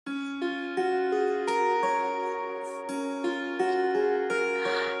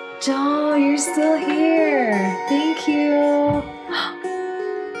Joe, you're still here. Thank you.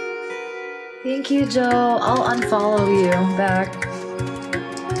 Thank you, Joe. I'll unfollow you back.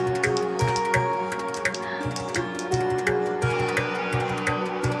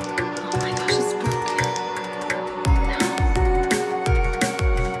 Oh my gosh, it's broken. No.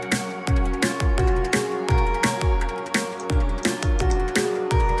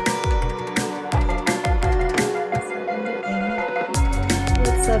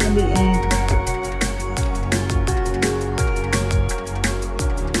 What's 78?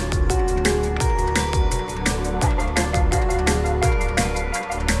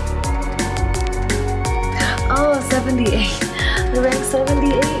 Oh, 78. The rank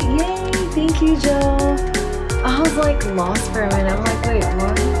 78. Yay! Thank you, Joe. I was like lost for a minute. I'm like, wait,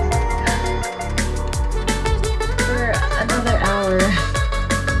 what? For another hour.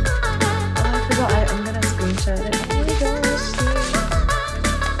 Oh, I forgot. I'm gonna screenshot it. Oh my gosh.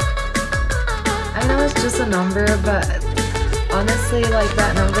 I know it's just a number, but honestly, like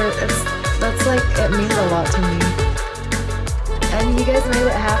that number, that's like, it means a lot to me. And you guys made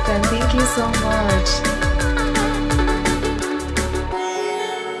it happen. Thank you so much.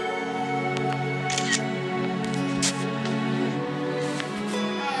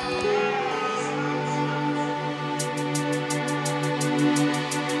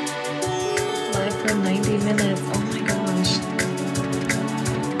 Live for 90 minutes. Oh my gosh.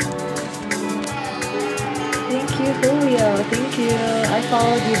 Thank you, Julio. Thank you. I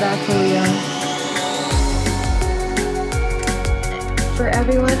followed you back, Julio. For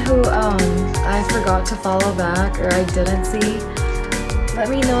everyone who I forgot to follow back or I didn't see, let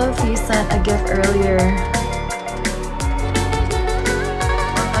me know if you sent a gift earlier.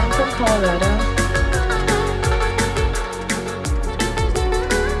 I'm from Colorado.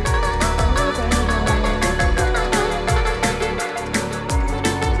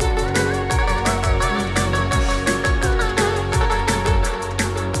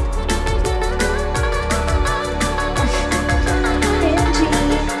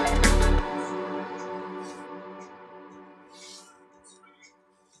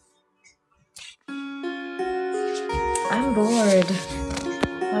 I'm bored.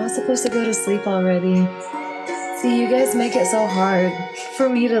 I was supposed to go to sleep already. See, you guys make it so hard for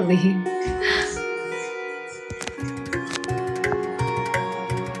me to leave.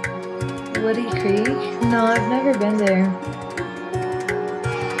 Woody Creek? No, I've never been there.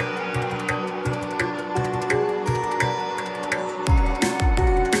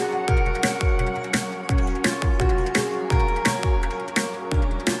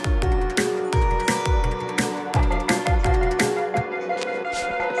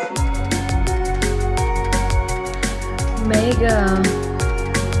 Mega.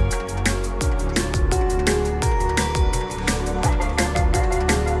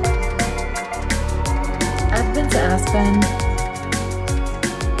 I've been to Aspen.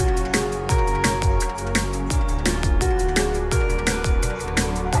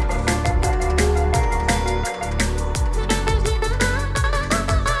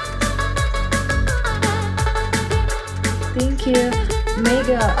 Thank you.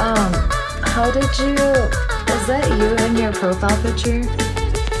 Mega, how did you... Is that you in your profile picture?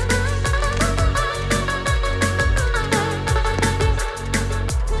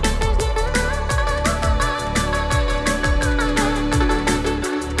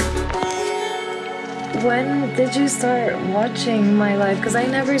 When did you start watching my live? Because I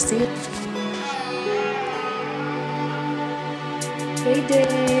never see it. Hey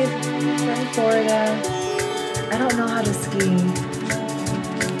Dave, from Florida. I don't know how to ski.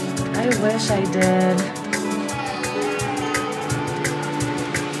 I wish I did.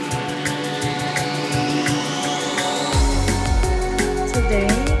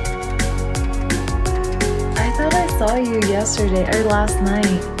 I thought I saw you yesterday or last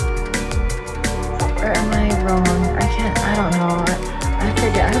night. Or am I wrong? I don't know. I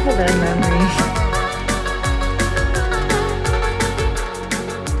forget. I have a bad memory.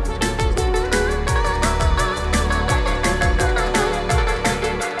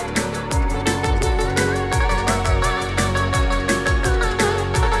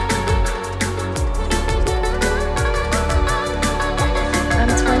 I'm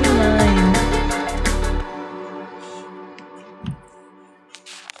 29.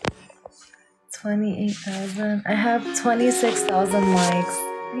 28,000. I have 26,000 likes.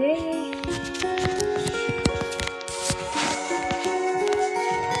 Yay!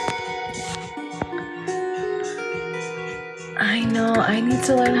 I know. I need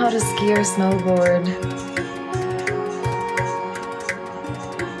to learn how to ski or snowboard.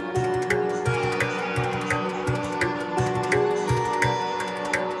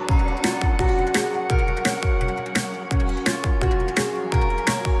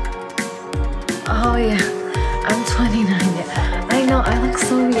 now I look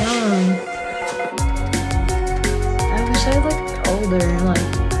so young. I wish I looked older,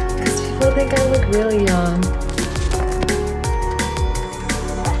 like, because people think I look really young.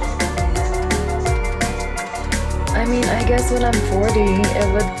 I mean, I guess when I'm 40, it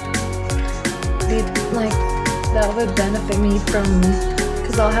would be, like, that would benefit me from,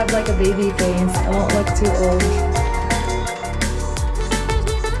 because I'll have, like, a baby face. I won't look too old.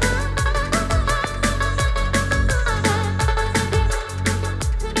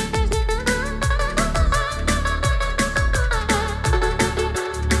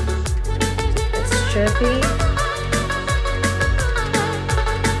 Trippy.